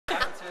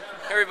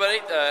everybody,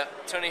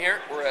 Tony here.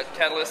 We're at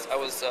Catalyst. I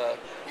was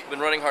been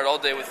running hard all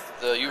day with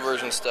the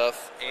YouVersion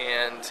stuff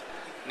and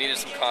needed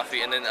some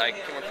coffee, and then I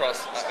came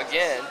across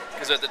again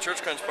because at the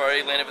Church Crunch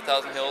party, Land of a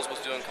Thousand Hills was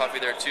doing coffee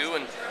there too,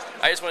 and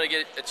I just wanted to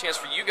get a chance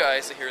for you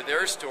guys to hear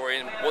their story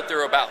and what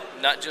they're about.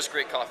 Not just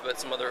great coffee, but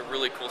some other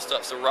really cool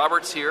stuff. So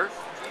Robert's here,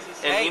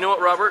 and hey. You know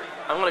what, Robert?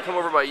 I'm going to come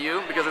over by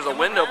you because there's a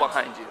window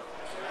behind you.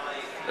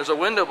 There's a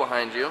window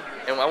behind you,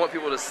 and I want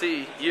people to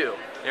see you.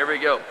 There we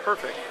go.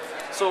 Perfect.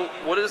 So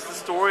what is the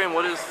story, and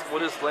what is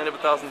Land of a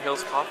Thousand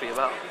Hills Coffee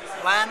about?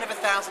 Land of a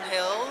Thousand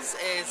Hills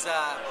is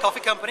a coffee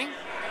company.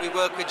 We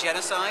work with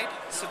genocide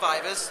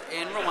survivors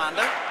in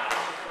Rwanda.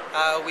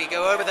 We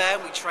go over there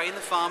and we train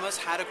the farmers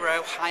how to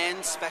grow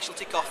high-end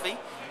specialty coffee,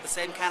 the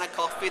same kind of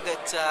coffee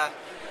that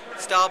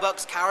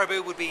Starbucks,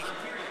 Caribou would be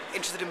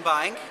interested in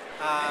buying.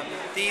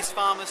 These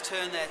farmers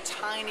turn their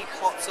tiny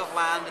plots of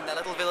land in their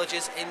little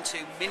villages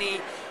into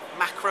mini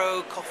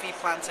macro coffee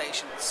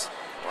plantations.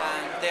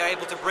 And they're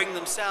able to bring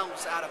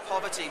themselves out of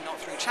poverty, not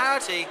through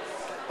charity,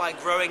 by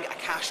growing a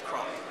cash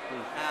crop.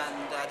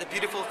 And the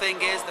beautiful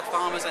thing is the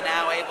farmers are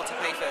now able to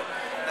pay for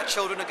their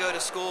children to go to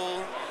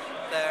school.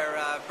 They're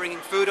bringing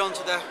food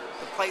onto the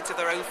plates of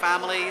their own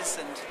families,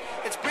 and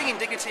it's bringing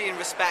dignity and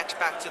respect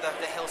back to the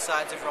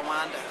hillsides of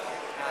Rwanda.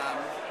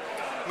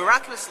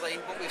 Miraculously,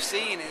 what we've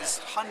seen is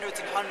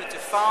hundreds and hundreds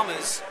of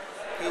farmers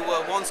who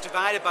were once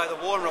divided by the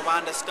war in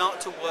Rwanda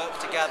start to work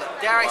together.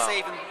 Dare I say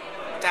even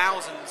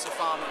thousands of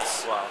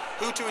farmers. Wow.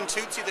 Hutu and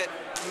Tutsi that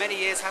many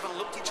years haven't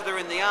looked each other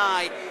in the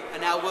eye are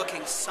now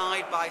working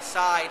side by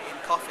side in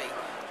coffee,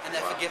 and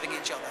they're forgiving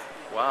each other.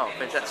 Wow,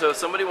 fantastic. So if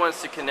somebody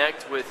wants to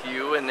connect with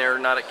you and they're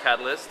not at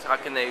Catalyst, how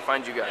can they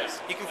find you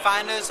guys? You can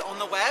find us on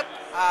the web,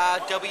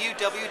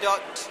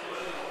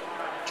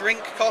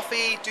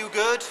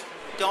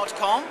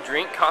 www.drinkcoffeedogood.com.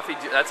 Drink Coffee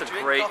Do, that's a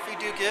great. Coffee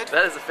Do Good.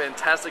 That is a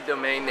fantastic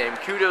domain name.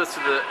 Kudos to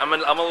the. I'm a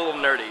little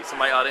nerdy, so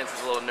my audience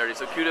is a little nerdy.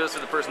 So kudos to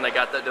the person that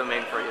got that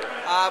domain for you.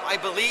 I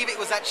believe it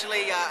was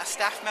actually a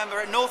staff member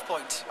at North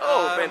Point.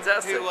 Oh,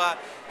 fantastic!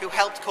 Who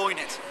helped coin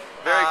it.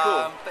 Very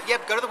cool. But yeah,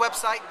 go to the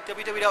website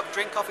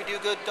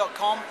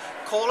www.drinkcoffeedogood.com.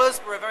 Call us.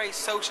 We're a very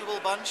sociable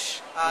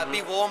bunch.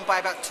 Be warm by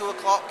about 2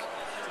 o'clock.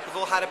 We've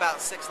all had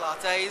about 6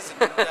 lattes.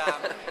 And,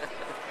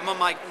 I'm on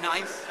my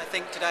 9th, I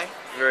think, today.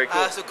 Very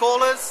cool. So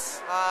call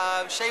us.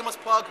 Shameless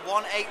plug,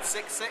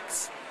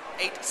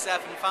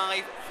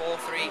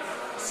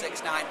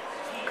 1-866-875-4369.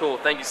 Cool.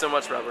 Thank you so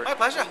much, Robert. My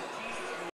pleasure.